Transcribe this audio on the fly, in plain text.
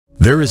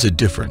There is a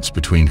difference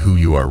between who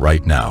you are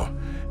right now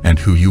and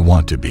who you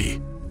want to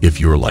be. If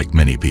you're like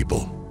many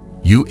people,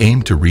 you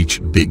aim to reach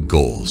big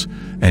goals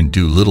and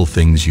do little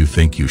things you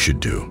think you should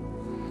do.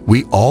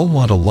 We all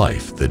want a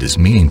life that is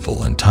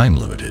meaningful and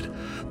time-limited,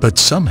 but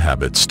some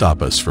habits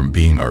stop us from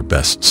being our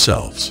best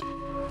selves.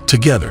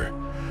 Together,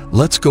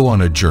 let's go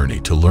on a journey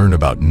to learn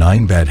about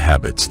 9 bad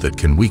habits that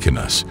can weaken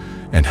us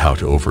and how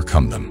to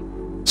overcome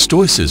them.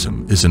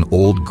 Stoicism is an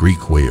old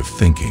Greek way of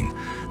thinking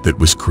that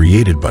was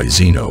created by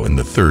Zeno in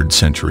the 3rd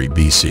century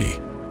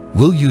BC.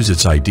 We'll use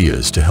its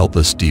ideas to help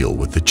us deal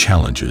with the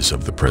challenges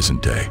of the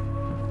present day.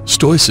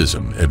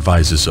 Stoicism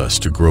advises us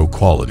to grow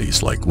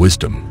qualities like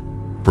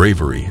wisdom,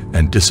 bravery,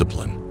 and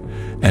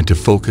discipline, and to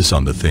focus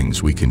on the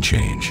things we can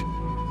change.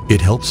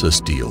 It helps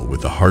us deal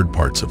with the hard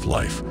parts of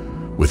life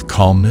with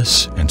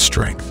calmness and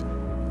strength.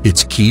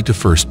 It's key to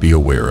first be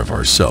aware of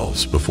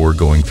ourselves before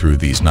going through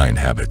these 9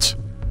 habits.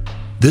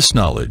 This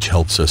knowledge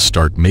helps us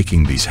start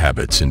making these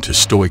habits into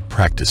Stoic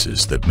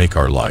practices that make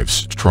our lives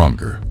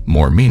stronger,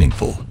 more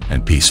meaningful,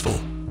 and peaceful.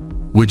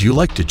 Would you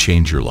like to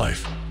change your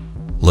life?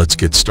 Let's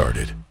get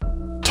started.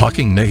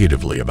 Talking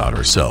negatively about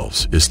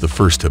ourselves is the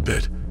first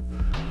habit.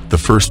 The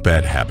first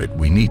bad habit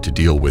we need to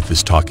deal with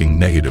is talking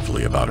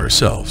negatively about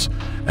ourselves.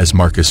 As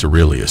Marcus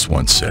Aurelius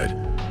once said,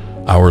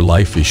 "Our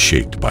life is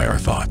shaped by our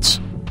thoughts."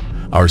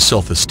 Our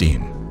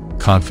self-esteem,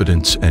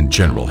 confidence, and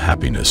general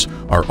happiness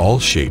are all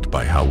shaped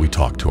by how we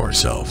talk to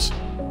ourselves.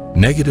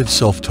 Negative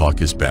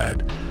self-talk is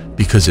bad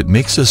because it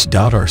makes us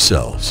doubt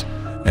ourselves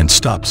and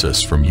stops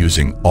us from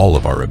using all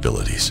of our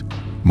abilities.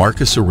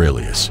 Marcus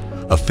Aurelius,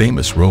 a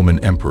famous Roman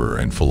emperor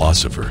and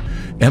philosopher,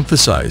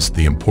 emphasized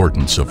the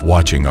importance of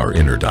watching our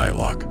inner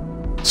dialogue.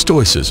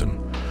 Stoicism,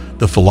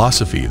 the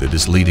philosophy that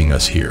is leading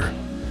us here,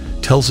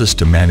 tells us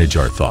to manage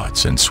our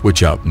thoughts and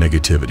switch out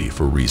negativity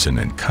for reason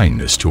and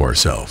kindness to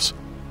ourselves.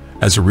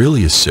 As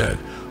Aurelius said,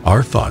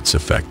 our thoughts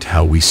affect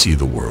how we see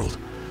the world,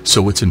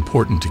 so it's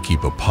important to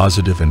keep a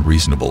positive and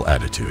reasonable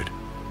attitude.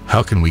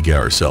 How can we get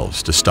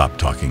ourselves to stop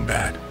talking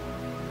bad?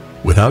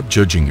 Without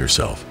judging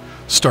yourself,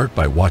 start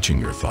by watching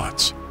your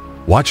thoughts.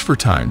 Watch for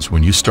times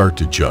when you start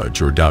to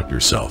judge or doubt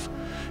yourself,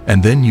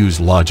 and then use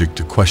logic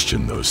to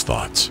question those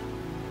thoughts.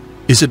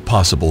 Is it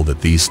possible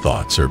that these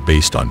thoughts are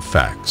based on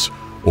facts,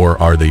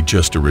 or are they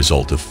just a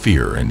result of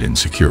fear and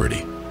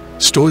insecurity?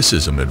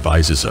 Stoicism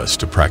advises us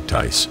to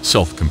practice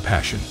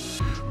self-compassion,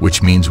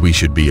 which means we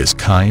should be as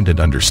kind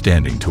and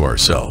understanding to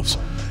ourselves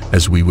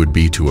as we would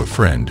be to a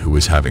friend who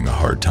is having a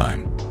hard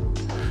time.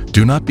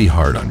 Do not be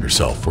hard on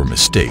yourself for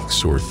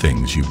mistakes or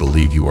things you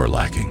believe you are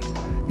lacking.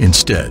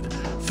 Instead,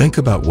 think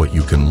about what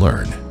you can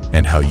learn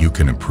and how you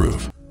can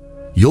improve.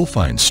 You'll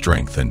find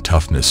strength and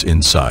toughness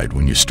inside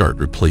when you start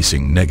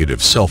replacing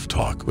negative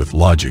self-talk with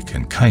logic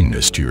and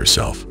kindness to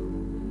yourself.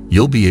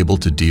 You'll be able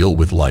to deal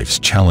with life's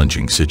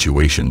challenging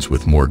situations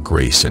with more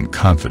grace and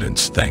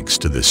confidence thanks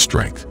to this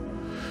strength.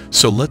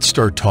 So let's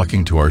start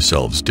talking to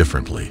ourselves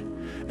differently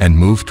and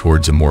move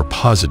towards a more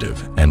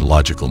positive and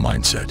logical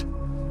mindset.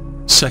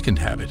 Second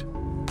habit,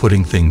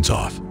 putting things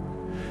off.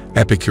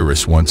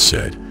 Epicurus once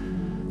said,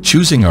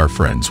 "Choosing our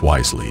friends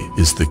wisely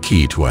is the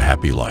key to a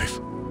happy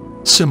life."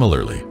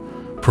 Similarly,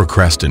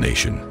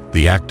 procrastination,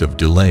 the act of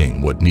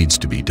delaying what needs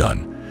to be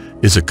done,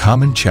 is a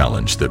common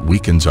challenge that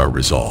weakens our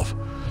resolve,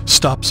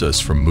 stops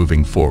us from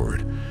moving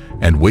forward,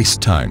 and wastes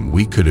time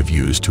we could have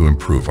used to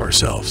improve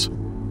ourselves.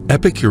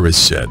 Epicurus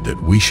said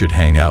that we should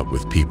hang out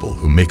with people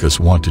who make us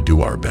want to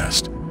do our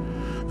best.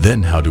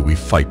 Then how do we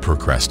fight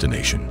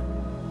procrastination?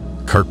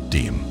 Carpe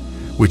diem,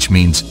 which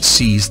means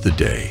seize the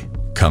day,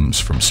 comes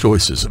from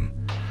Stoicism.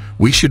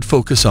 We should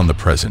focus on the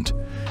present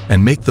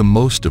and make the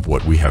most of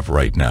what we have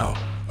right now,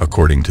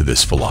 according to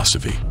this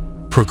philosophy.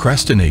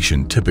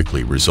 Procrastination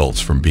typically results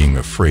from being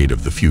afraid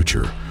of the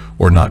future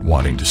or not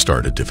wanting to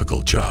start a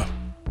difficult job.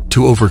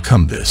 To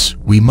overcome this,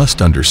 we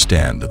must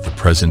understand that the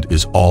present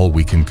is all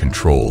we can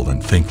control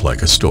and think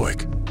like a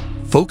Stoic.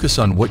 Focus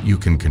on what you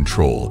can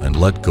control and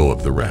let go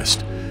of the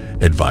rest,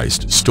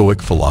 advised Stoic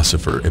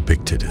philosopher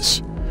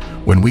Epictetus.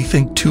 When we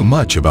think too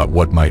much about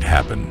what might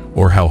happen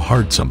or how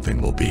hard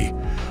something will be,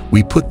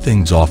 we put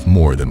things off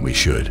more than we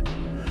should.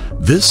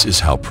 This is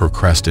how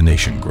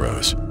procrastination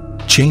grows.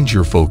 Change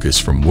your focus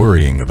from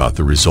worrying about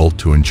the result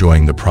to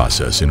enjoying the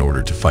process in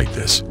order to fight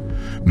this.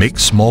 Make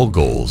small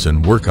goals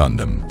and work on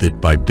them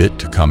bit by bit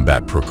to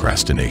combat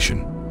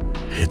procrastination.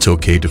 It's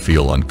okay to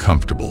feel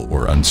uncomfortable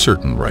or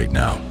uncertain right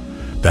now.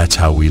 That's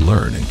how we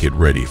learn and get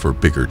ready for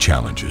bigger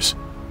challenges.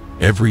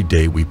 Every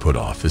day we put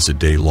off is a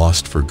day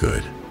lost for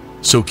good.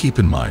 So keep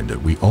in mind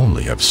that we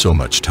only have so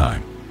much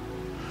time.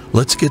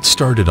 Let's get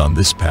started on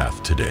this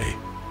path today.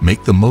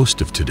 Make the most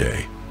of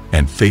today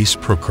and face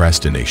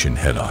procrastination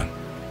head-on.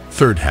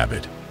 Third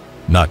habit,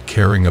 not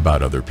caring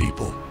about other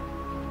people.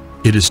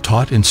 It is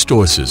taught in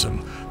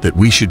Stoicism that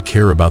we should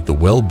care about the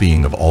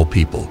well-being of all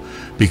people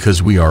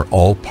because we are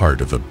all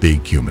part of a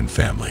big human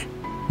family.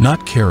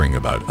 Not caring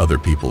about other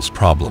people's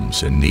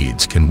problems and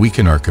needs can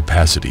weaken our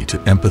capacity to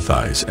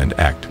empathize and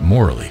act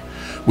morally,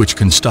 which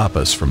can stop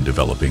us from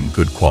developing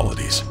good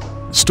qualities.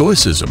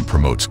 Stoicism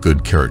promotes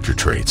good character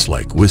traits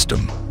like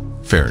wisdom,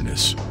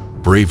 fairness,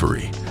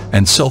 bravery,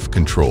 and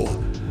self-control,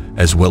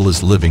 as well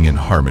as living in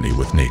harmony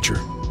with nature.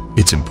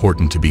 It's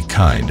important to be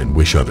kind and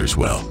wish others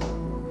well.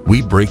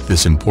 We break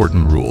this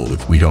important rule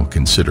if we don't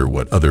consider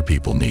what other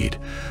people need,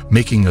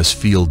 making us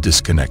feel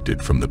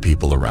disconnected from the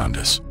people around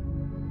us.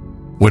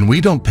 When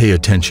we don't pay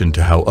attention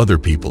to how other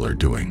people are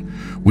doing,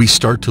 we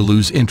start to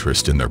lose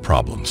interest in their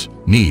problems,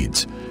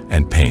 needs,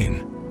 and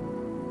pain.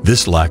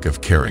 This lack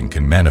of caring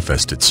can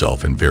manifest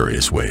itself in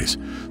various ways,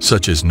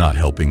 such as not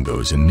helping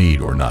those in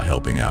need or not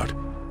helping out.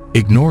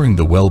 Ignoring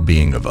the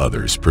well-being of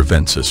others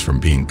prevents us from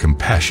being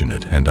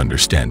compassionate and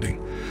understanding,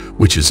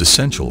 which is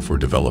essential for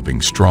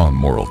developing strong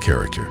moral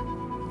character.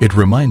 It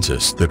reminds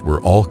us that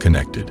we're all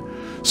connected,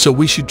 so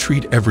we should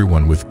treat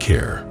everyone with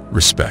care,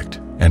 respect,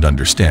 and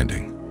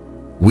understanding.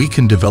 We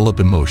can develop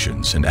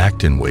emotions and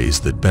act in ways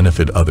that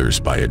benefit others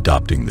by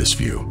adopting this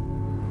view.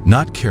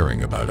 Not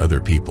caring about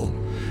other people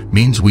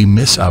means we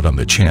miss out on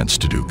the chance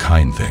to do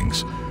kind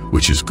things,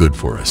 which is good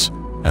for us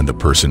and the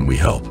person we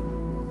help.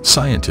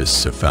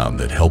 Scientists have found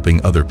that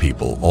helping other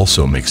people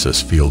also makes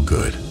us feel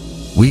good.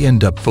 We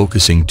end up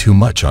focusing too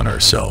much on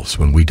ourselves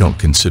when we don't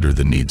consider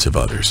the needs of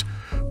others,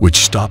 which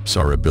stops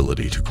our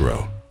ability to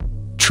grow.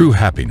 True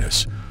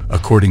happiness,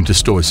 according to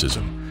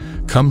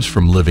Stoicism, comes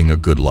from living a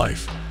good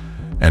life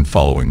and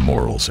following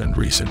morals and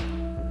reason.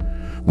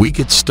 We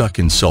get stuck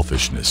in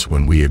selfishness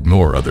when we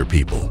ignore other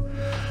people.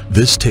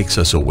 This takes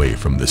us away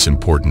from this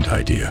important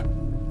idea.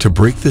 To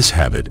break this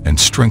habit and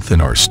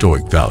strengthen our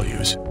Stoic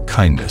values,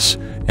 kindness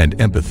and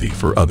empathy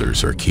for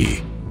others are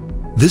key.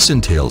 This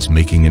entails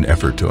making an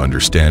effort to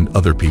understand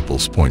other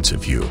people's points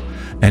of view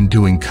and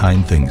doing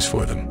kind things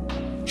for them.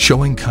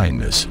 Showing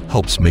kindness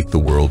helps make the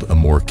world a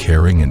more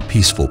caring and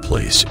peaceful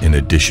place in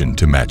addition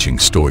to matching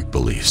Stoic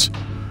beliefs.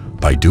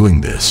 By doing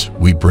this,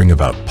 we bring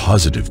about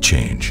positive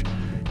change,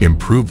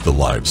 improve the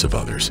lives of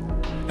others,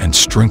 and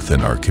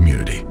strengthen our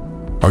community.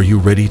 Are you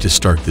ready to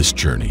start this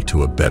journey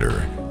to a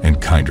better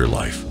and kinder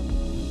life?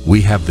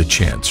 We have the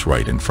chance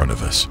right in front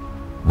of us.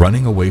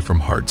 Running away from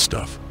hard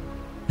stuff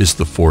is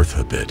the fourth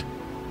habit.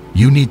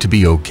 You need to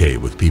be okay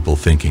with people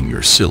thinking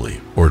you're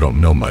silly or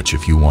don't know much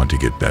if you want to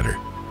get better.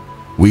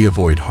 We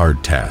avoid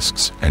hard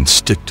tasks and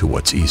stick to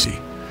what's easy,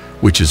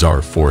 which is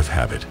our fourth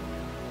habit.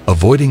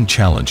 Avoiding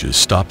challenges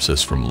stops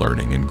us from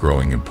learning and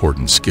growing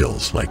important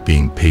skills like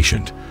being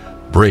patient,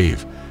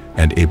 brave,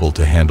 and able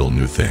to handle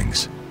new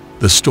things.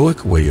 The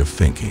Stoic way of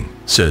thinking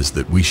says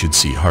that we should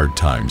see hard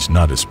times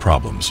not as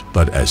problems,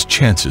 but as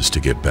chances to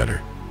get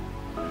better.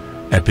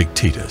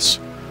 Epictetus,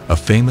 a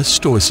famous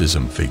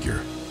Stoicism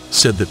figure,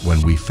 said that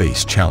when we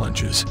face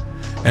challenges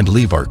and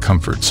leave our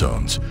comfort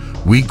zones,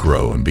 we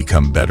grow and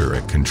become better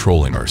at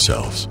controlling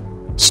ourselves.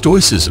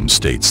 Stoicism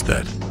states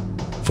that,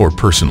 for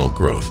personal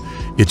growth,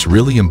 it's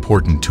really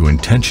important to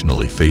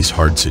intentionally face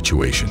hard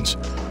situations.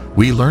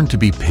 We learn to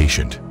be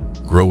patient,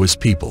 grow as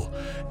people,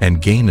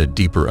 and gain a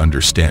deeper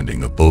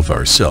understanding of both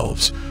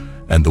ourselves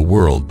and the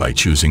world by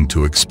choosing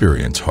to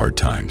experience hard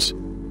times.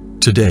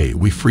 Today,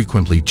 we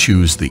frequently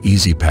choose the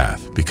easy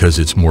path because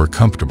it's more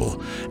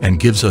comfortable and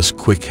gives us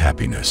quick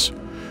happiness,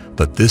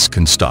 but this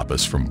can stop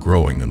us from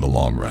growing in the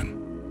long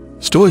run.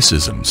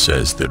 Stoicism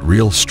says that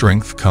real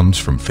strength comes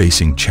from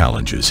facing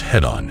challenges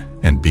head-on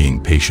and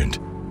being patient.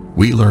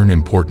 We learn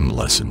important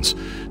lessons,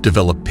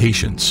 develop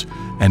patience,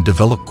 and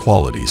develop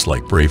qualities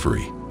like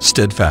bravery,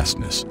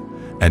 steadfastness,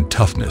 and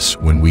toughness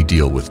when we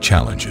deal with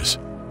challenges.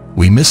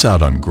 We miss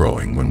out on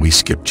growing when we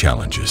skip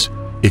challenges.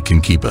 It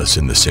can keep us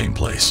in the same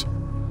place.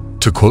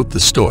 To quote the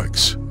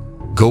Stoics,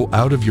 "Go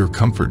out of your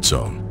comfort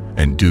zone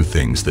and do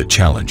things that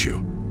challenge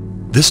you."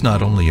 This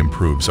not only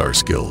improves our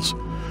skills,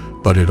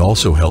 but it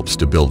also helps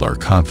to build our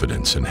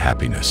confidence and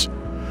happiness.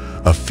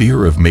 A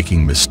fear of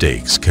making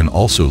mistakes can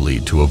also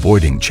lead to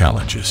avoiding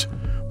challenges.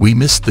 We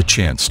miss the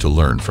chance to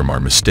learn from our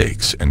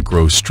mistakes and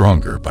grow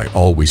stronger by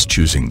always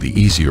choosing the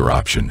easier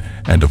option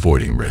and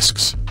avoiding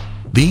risks.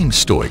 Being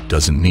Stoic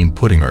doesn't mean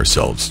putting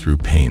ourselves through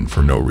pain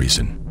for no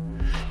reason.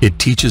 It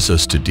teaches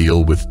us to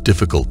deal with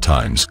difficult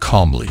times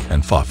calmly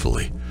and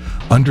thoughtfully,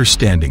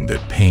 understanding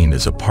that pain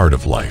is a part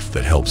of life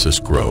that helps us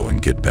grow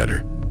and get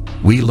better.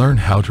 We learn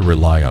how to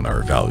rely on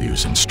our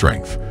values and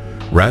strength,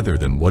 rather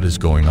than what is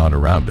going on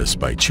around us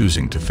by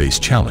choosing to face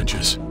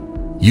challenges.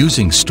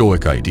 Using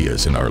Stoic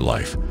ideas in our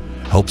life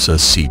helps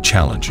us see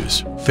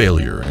challenges,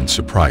 failure, and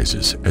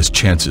surprises as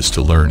chances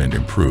to learn and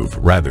improve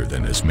rather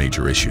than as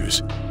major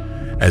issues.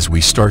 As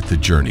we start the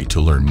journey to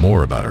learn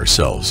more about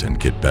ourselves and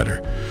get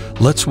better,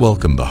 let's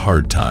welcome the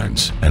hard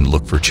times and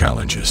look for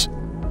challenges.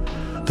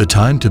 The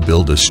time to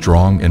build a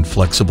strong and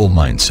flexible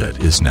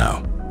mindset is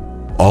now.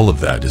 All of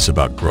that is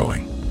about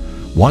growing.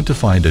 Want to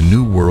find a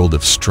new world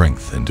of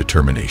strength and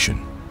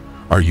determination?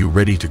 Are you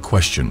ready to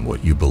question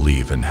what you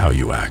believe and how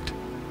you act?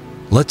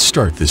 Let's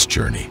start this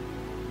journey.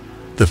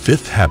 The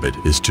fifth habit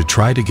is to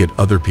try to get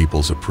other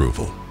people's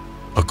approval.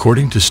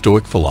 According to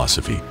Stoic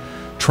philosophy,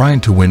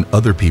 trying to win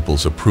other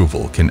people's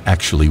approval can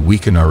actually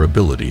weaken our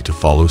ability to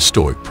follow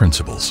Stoic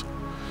principles.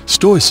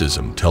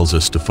 Stoicism tells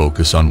us to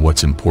focus on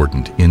what's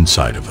important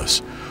inside of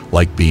us,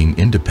 like being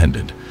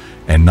independent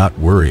and not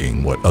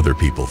worrying what other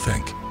people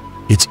think.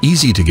 It's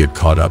easy to get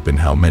caught up in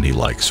how many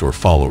likes or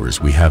followers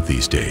we have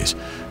these days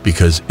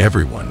because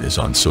everyone is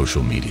on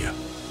social media.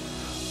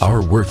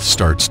 Our worth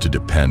starts to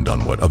depend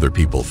on what other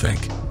people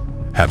think.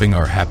 Having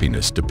our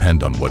happiness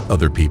depend on what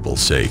other people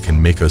say can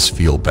make us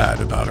feel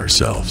bad about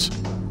ourselves.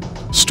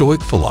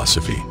 Stoic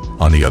philosophy,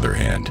 on the other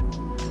hand,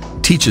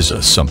 teaches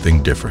us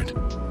something different.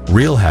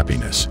 Real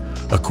happiness,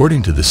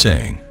 according to the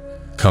saying,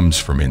 comes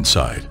from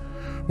inside,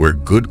 where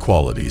good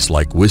qualities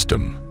like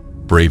wisdom,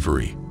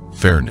 bravery,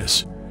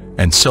 fairness,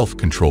 and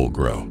self-control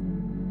grow.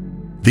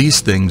 These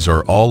things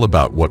are all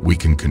about what we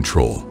can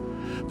control.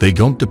 They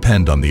don't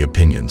depend on the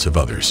opinions of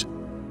others.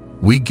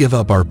 We give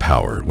up our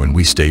power when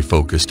we stay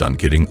focused on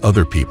getting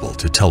other people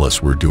to tell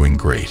us we're doing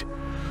great.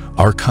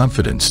 Our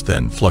confidence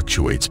then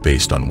fluctuates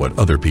based on what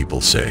other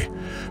people say,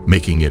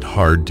 making it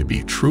hard to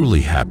be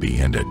truly happy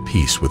and at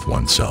peace with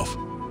oneself.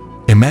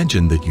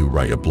 Imagine that you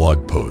write a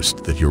blog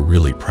post that you're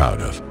really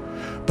proud of,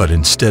 but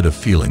instead of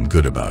feeling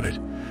good about it,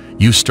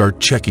 you start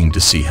checking to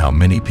see how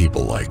many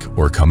people like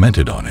or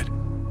commented on it.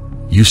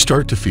 You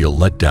start to feel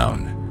let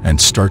down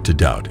and start to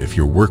doubt if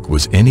your work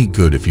was any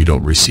good if you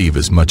don't receive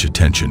as much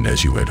attention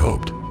as you had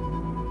hoped.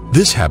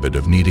 This habit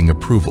of needing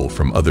approval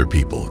from other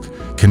people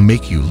can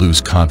make you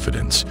lose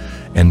confidence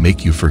and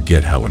make you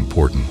forget how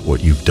important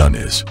what you've done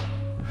is.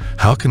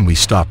 How can we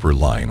stop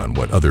relying on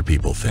what other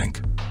people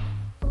think?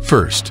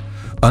 First,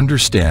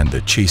 understand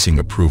that chasing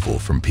approval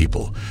from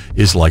people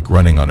is like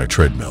running on a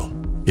treadmill.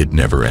 It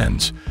never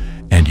ends,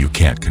 and you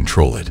can't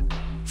control it.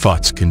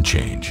 Thoughts can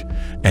change,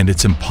 and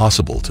it's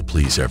impossible to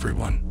please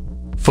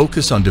everyone.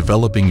 Focus on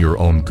developing your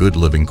own good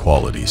living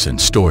qualities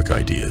and Stoic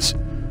ideas.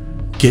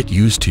 Get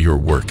used to your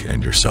work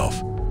and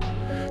yourself.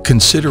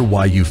 Consider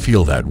why you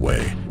feel that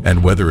way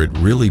and whether it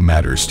really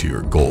matters to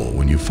your goal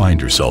when you find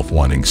yourself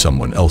wanting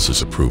someone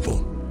else's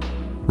approval.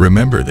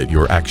 Remember that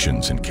your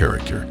actions and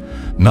character,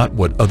 not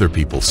what other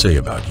people say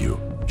about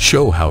you,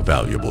 show how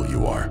valuable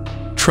you are.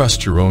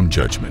 Trust your own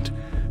judgment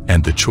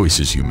and the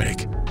choices you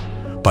make.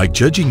 By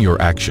judging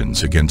your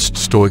actions against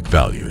Stoic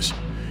values,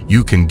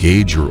 you can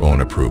gauge your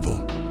own approval.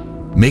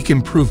 Make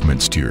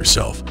improvements to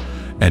yourself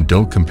and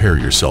don't compare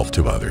yourself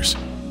to others.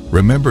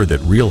 Remember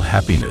that real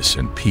happiness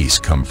and peace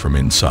come from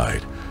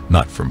inside,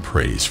 not from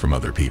praise from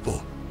other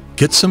people.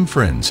 Get some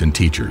friends and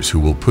teachers who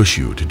will push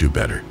you to do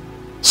better.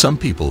 Some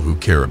people who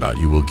care about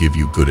you will give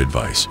you good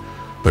advice,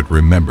 but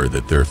remember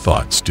that their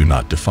thoughts do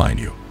not define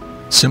you.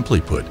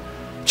 Simply put,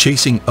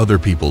 chasing other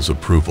people's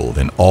approval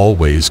then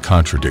always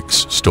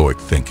contradicts Stoic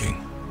thinking.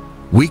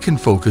 We can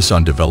focus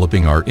on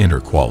developing our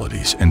inner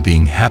qualities and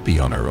being happy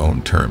on our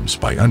own terms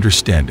by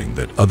understanding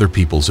that other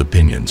people's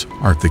opinions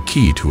aren't the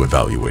key to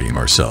evaluating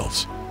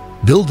ourselves.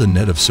 Build a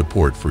net of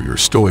support for your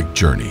Stoic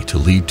journey to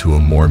lead to a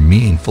more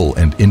meaningful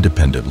and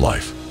independent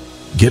life.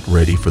 Get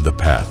ready for the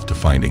path to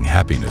finding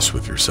happiness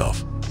with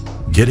yourself.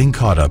 Getting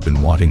caught up in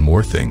wanting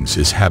more things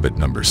is habit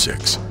number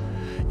 6.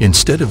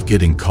 Instead of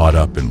getting caught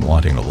up in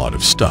wanting a lot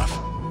of stuff,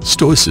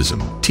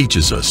 Stoicism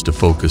teaches us to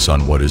focus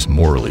on what is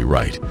morally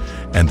right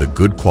and the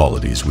good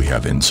qualities we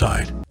have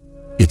inside.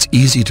 It's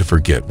easy to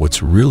forget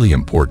what's really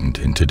important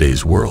in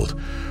today's world,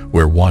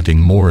 where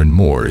wanting more and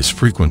more is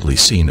frequently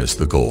seen as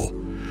the goal.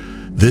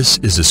 This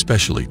is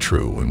especially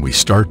true when we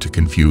start to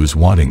confuse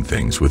wanting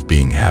things with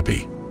being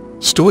happy.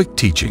 Stoic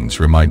teachings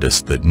remind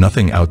us that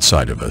nothing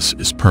outside of us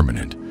is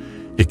permanent.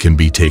 It can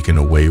be taken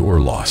away or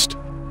lost.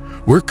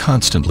 We're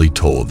constantly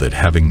told that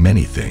having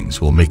many things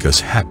will make us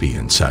happy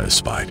and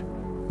satisfied.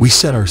 We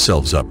set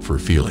ourselves up for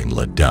feeling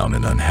let down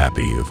and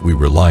unhappy if we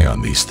rely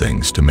on these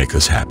things to make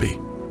us happy.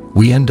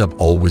 We end up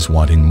always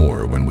wanting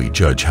more when we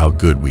judge how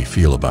good we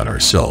feel about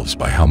ourselves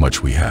by how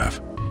much we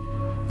have.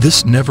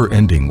 This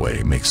never-ending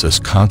way makes us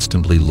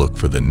constantly look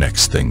for the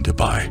next thing to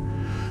buy,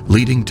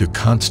 leading to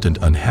constant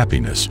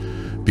unhappiness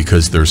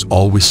because there's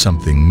always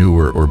something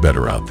newer or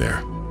better out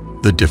there.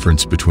 The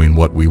difference between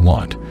what we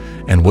want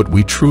and what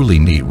we truly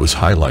need was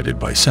highlighted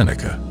by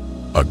Seneca,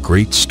 a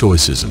great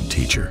Stoicism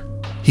teacher.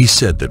 He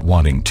said that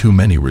wanting too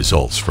many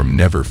results from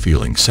never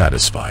feeling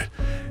satisfied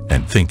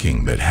and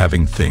thinking that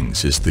having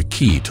things is the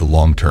key to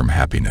long-term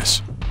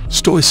happiness.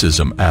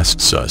 Stoicism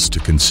asks us to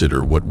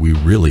consider what we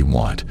really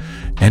want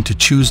and to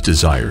choose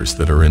desires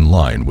that are in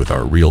line with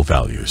our real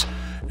values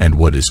and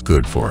what is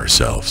good for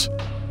ourselves.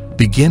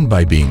 Begin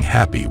by being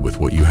happy with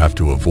what you have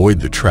to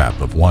avoid the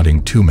trap of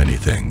wanting too many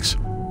things.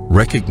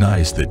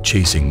 Recognize that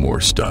chasing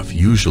more stuff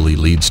usually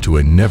leads to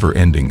a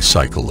never-ending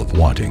cycle of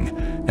wanting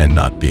and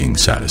not being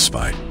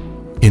satisfied.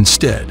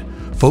 Instead,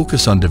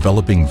 focus on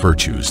developing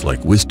virtues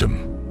like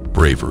wisdom,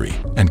 bravery,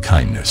 and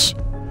kindness.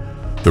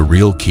 The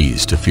real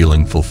keys to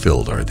feeling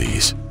fulfilled are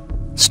these.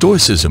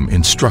 Stoicism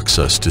instructs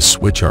us to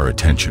switch our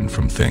attention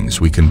from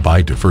things we can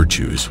buy to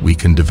virtues we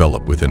can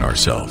develop within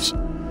ourselves.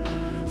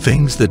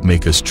 Things that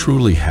make us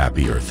truly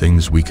happy are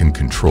things we can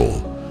control,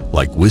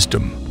 like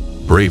wisdom,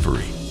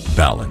 bravery,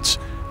 balance,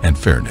 and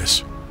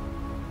fairness.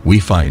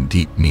 We find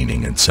deep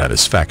meaning and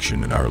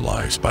satisfaction in our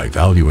lives by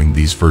valuing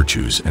these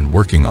virtues and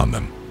working on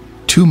them.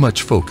 Too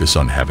much focus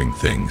on having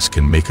things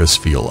can make us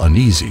feel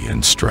uneasy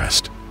and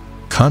stressed.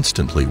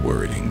 Constantly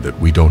worrying that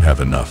we don't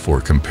have enough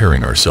or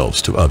comparing ourselves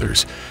to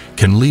others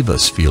can leave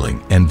us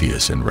feeling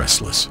envious and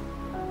restless.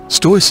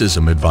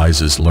 Stoicism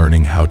advises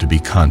learning how to be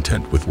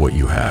content with what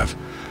you have,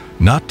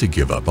 not to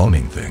give up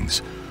owning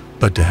things,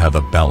 but to have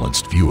a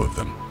balanced view of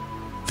them.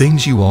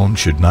 Things you own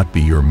should not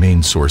be your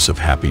main source of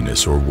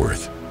happiness or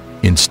worth.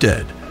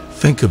 Instead,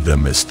 think of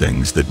them as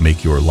things that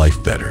make your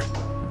life better.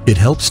 It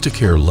helps to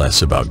care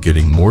less about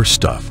getting more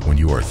stuff when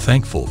you are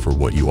thankful for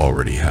what you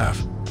already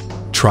have.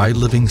 Try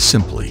living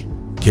simply,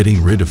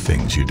 getting rid of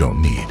things you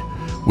don't need,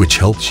 which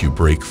helps you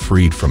break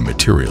free from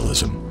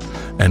materialism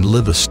and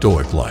live a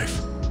stoic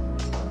life.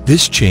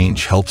 This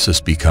change helps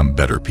us become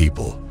better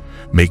people,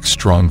 make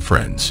strong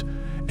friends,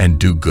 and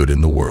do good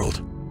in the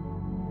world.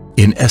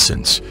 In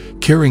essence,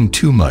 caring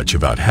too much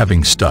about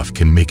having stuff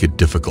can make it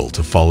difficult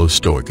to follow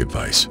Stoic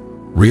advice,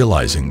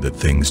 realizing that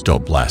things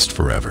don't last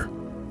forever.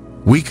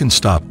 We can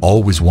stop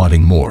always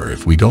wanting more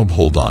if we don't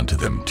hold on to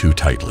them too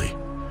tightly.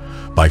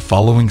 By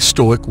following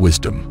Stoic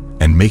wisdom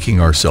and making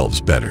ourselves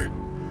better,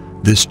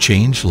 this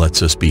change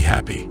lets us be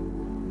happy.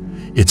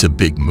 It's a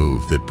big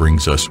move that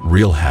brings us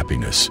real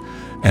happiness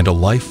and a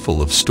life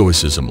full of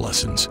Stoicism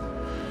lessons.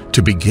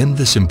 To begin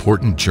this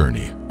important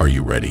journey, are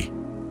you ready?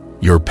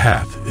 Your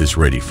path is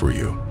ready for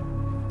you.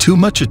 Too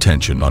much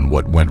attention on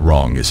what went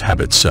wrong is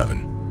habit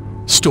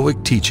 7.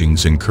 Stoic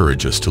teachings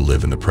encourage us to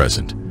live in the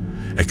present,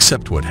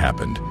 accept what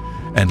happened,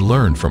 and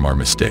learn from our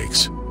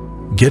mistakes.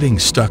 Getting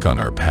stuck on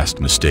our past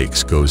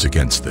mistakes goes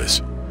against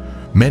this.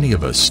 Many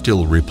of us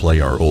still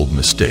replay our old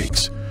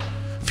mistakes,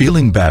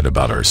 feeling bad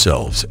about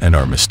ourselves and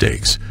our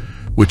mistakes,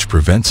 which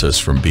prevents us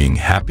from being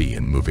happy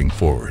and moving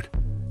forward.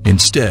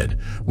 Instead,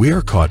 we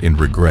are caught in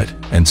regret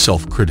and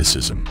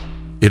self-criticism.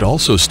 It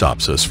also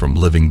stops us from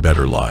living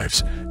better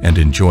lives and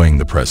enjoying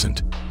the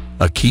present.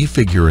 A key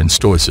figure in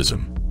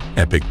Stoicism,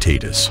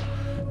 Epictetus,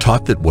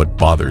 taught that what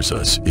bothers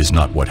us is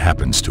not what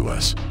happens to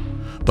us,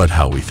 but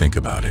how we think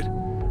about it.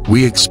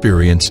 We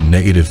experience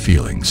negative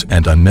feelings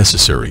and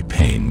unnecessary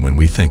pain when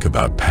we think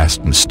about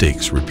past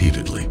mistakes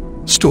repeatedly.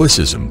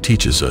 Stoicism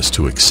teaches us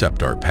to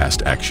accept our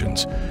past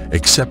actions,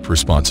 accept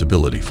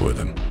responsibility for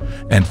them,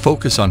 and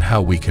focus on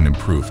how we can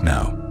improve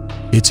now.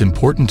 It's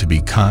important to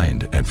be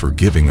kind and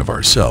forgiving of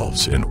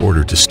ourselves in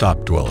order to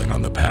stop dwelling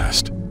on the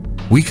past.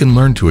 We can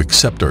learn to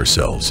accept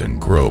ourselves and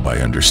grow by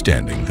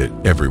understanding that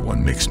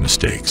everyone makes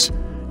mistakes.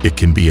 It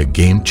can be a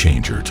game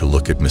changer to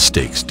look at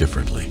mistakes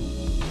differently.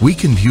 We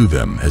can view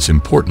them as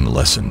important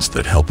lessons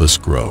that help us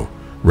grow,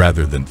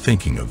 rather than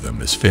thinking of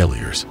them as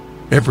failures.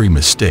 Every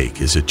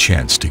mistake is a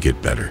chance to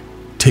get better.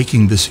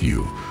 Taking this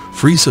view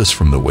frees us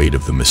from the weight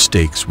of the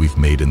mistakes we've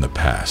made in the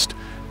past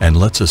and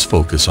lets us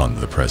focus on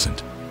the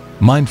present.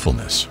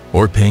 Mindfulness,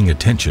 or paying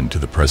attention to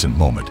the present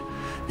moment,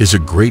 is a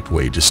great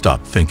way to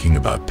stop thinking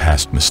about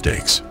past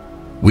mistakes.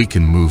 We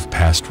can move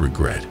past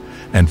regret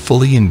and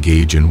fully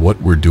engage in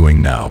what we're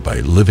doing now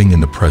by living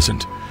in the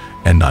present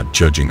and not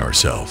judging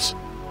ourselves.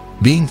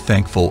 Being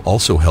thankful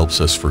also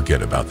helps us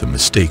forget about the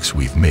mistakes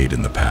we've made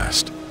in the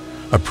past.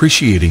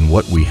 Appreciating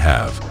what we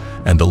have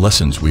and the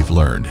lessons we've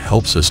learned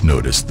helps us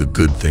notice the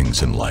good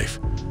things in life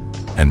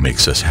and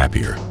makes us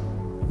happier.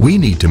 We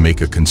need to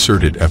make a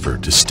concerted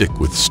effort to stick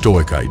with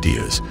Stoic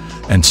ideas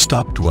and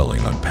stop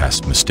dwelling on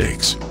past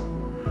mistakes.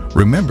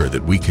 Remember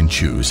that we can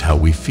choose how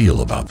we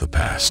feel about the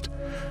past.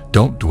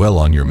 Don't dwell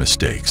on your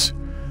mistakes.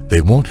 They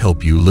won't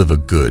help you live a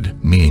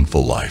good,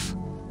 meaningful life.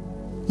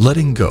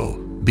 Letting go,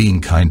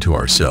 being kind to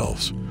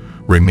ourselves,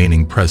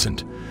 remaining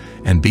present,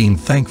 and being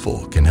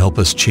thankful can help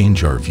us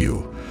change our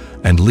view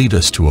and lead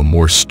us to a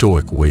more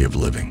stoic way of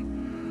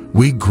living.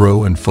 We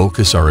grow and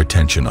focus our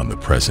attention on the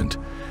present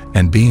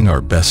and being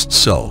our best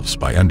selves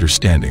by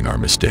understanding our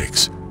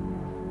mistakes.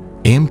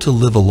 Aim to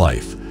live a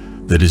life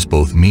that is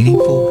both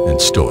meaningful and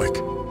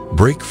stoic.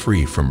 Break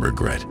free from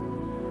regret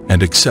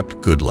and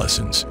accept good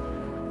lessons.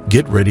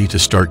 Get ready to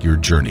start your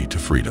journey to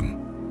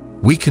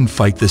freedom. We can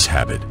fight this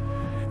habit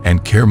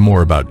and care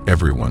more about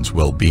everyone's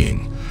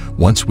well-being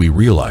once we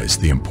realize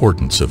the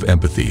importance of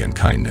empathy and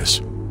kindness.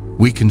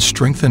 We can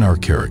strengthen our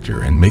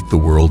character and make the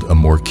world a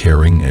more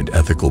caring and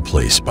ethical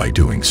place by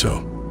doing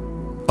so.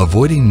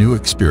 Avoiding new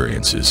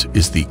experiences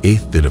is the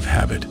 8th bit of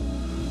habit.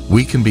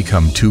 We can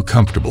become too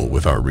comfortable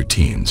with our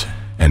routines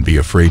and be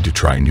afraid to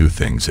try new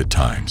things at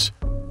times.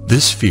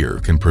 This fear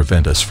can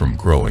prevent us from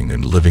growing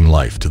and living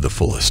life to the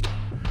fullest.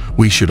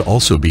 We should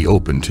also be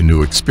open to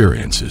new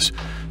experiences,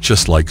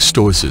 just like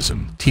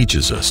Stoicism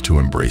teaches us to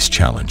embrace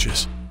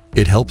challenges.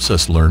 It helps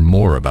us learn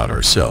more about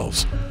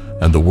ourselves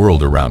and the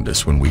world around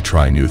us when we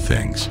try new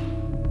things.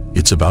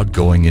 It's about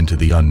going into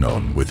the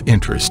unknown with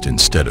interest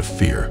instead of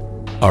fear.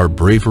 Our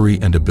bravery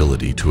and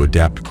ability to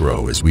adapt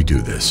grow as we do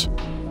this.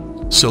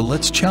 So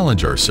let's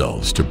challenge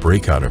ourselves to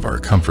break out of our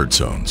comfort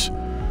zones,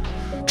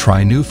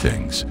 try new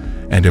things,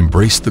 and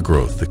embrace the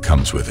growth that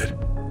comes with it.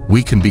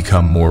 We can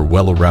become more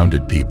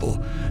well-rounded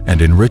people and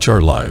enrich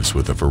our lives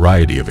with a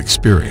variety of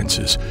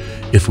experiences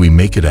if we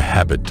make it a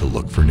habit to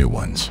look for new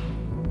ones.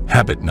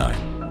 Habit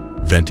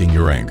 9. Venting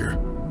your anger.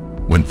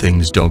 When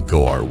things don't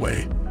go our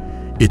way,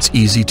 it's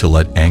easy to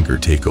let anger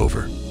take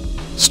over.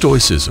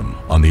 Stoicism,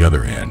 on the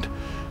other hand,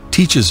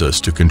 teaches us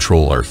to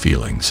control our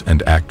feelings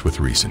and act with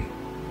reason.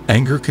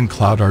 Anger can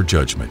cloud our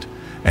judgment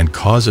and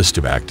cause us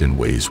to act in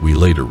ways we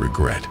later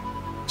regret.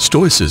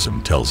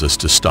 Stoicism tells us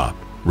to stop,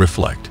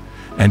 reflect,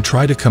 and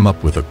try to come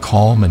up with a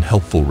calm and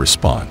helpful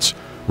response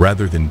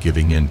rather than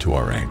giving in to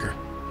our anger.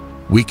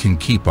 We can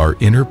keep our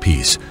inner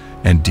peace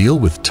and deal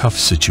with tough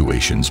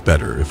situations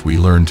better if we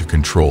learn to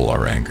control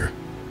our anger.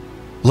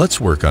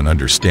 Let's work on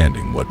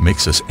understanding what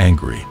makes us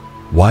angry,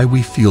 why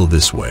we feel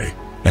this way,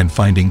 and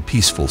finding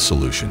peaceful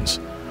solutions.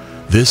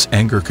 This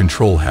anger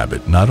control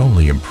habit not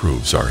only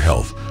improves our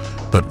health,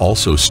 but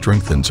also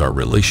strengthens our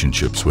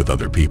relationships with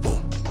other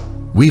people.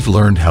 We've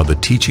learned how the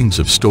teachings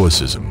of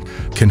Stoicism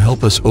can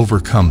help us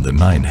overcome the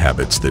 9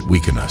 habits that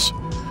weaken us.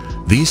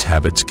 These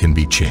habits can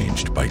be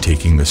changed by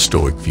taking the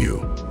Stoic view.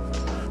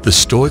 The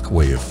Stoic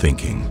way of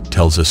thinking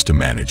tells us to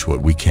manage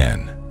what we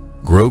can,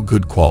 grow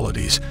good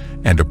qualities,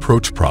 and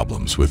approach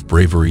problems with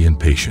bravery and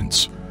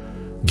patience.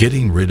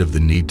 Getting rid of the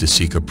need to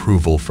seek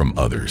approval from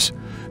others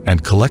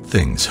and collect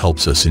things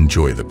helps us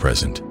enjoy the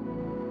present.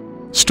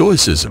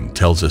 Stoicism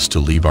tells us to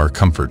leave our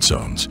comfort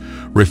zones,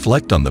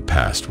 reflect on the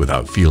past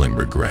without feeling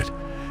regret,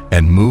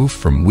 and move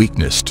from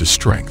weakness to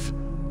strength.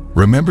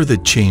 Remember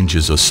that change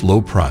is a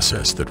slow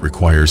process that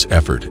requires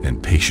effort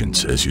and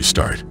patience as you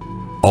start.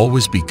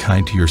 Always be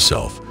kind to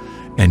yourself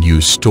and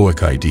use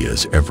Stoic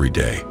ideas every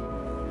day.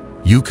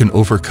 You can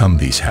overcome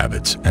these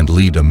habits and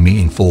lead a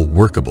meaningful,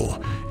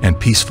 workable, and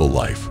peaceful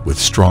life with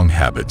strong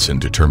habits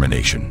and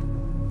determination.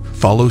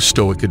 Follow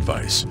Stoic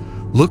advice.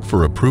 Look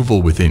for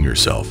approval within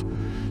yourself.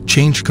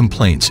 Change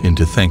complaints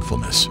into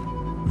thankfulness.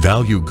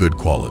 Value good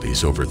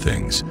qualities over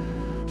things.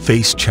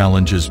 Face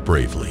challenges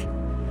bravely.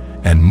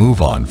 And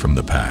move on from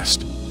the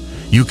past.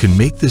 You can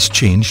make this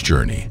change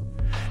journey,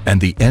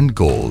 and the end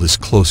goal is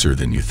closer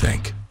than you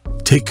think.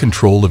 Take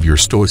control of your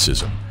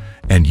Stoicism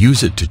and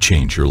use it to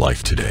change your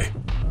life today.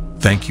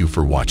 Thank you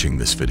for watching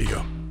this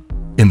video.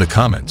 In the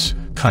comments,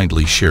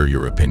 kindly share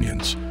your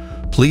opinions.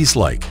 Please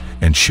like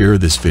and share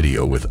this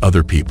video with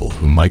other people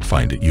who might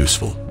find it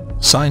useful.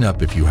 Sign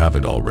up if you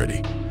haven't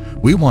already.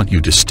 We want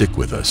you to stick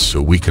with us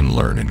so we can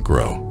learn and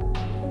grow.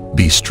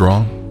 Be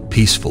strong,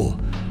 peaceful,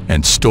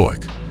 and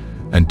stoic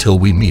until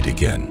we meet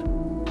again.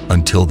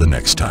 Until the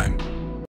next time.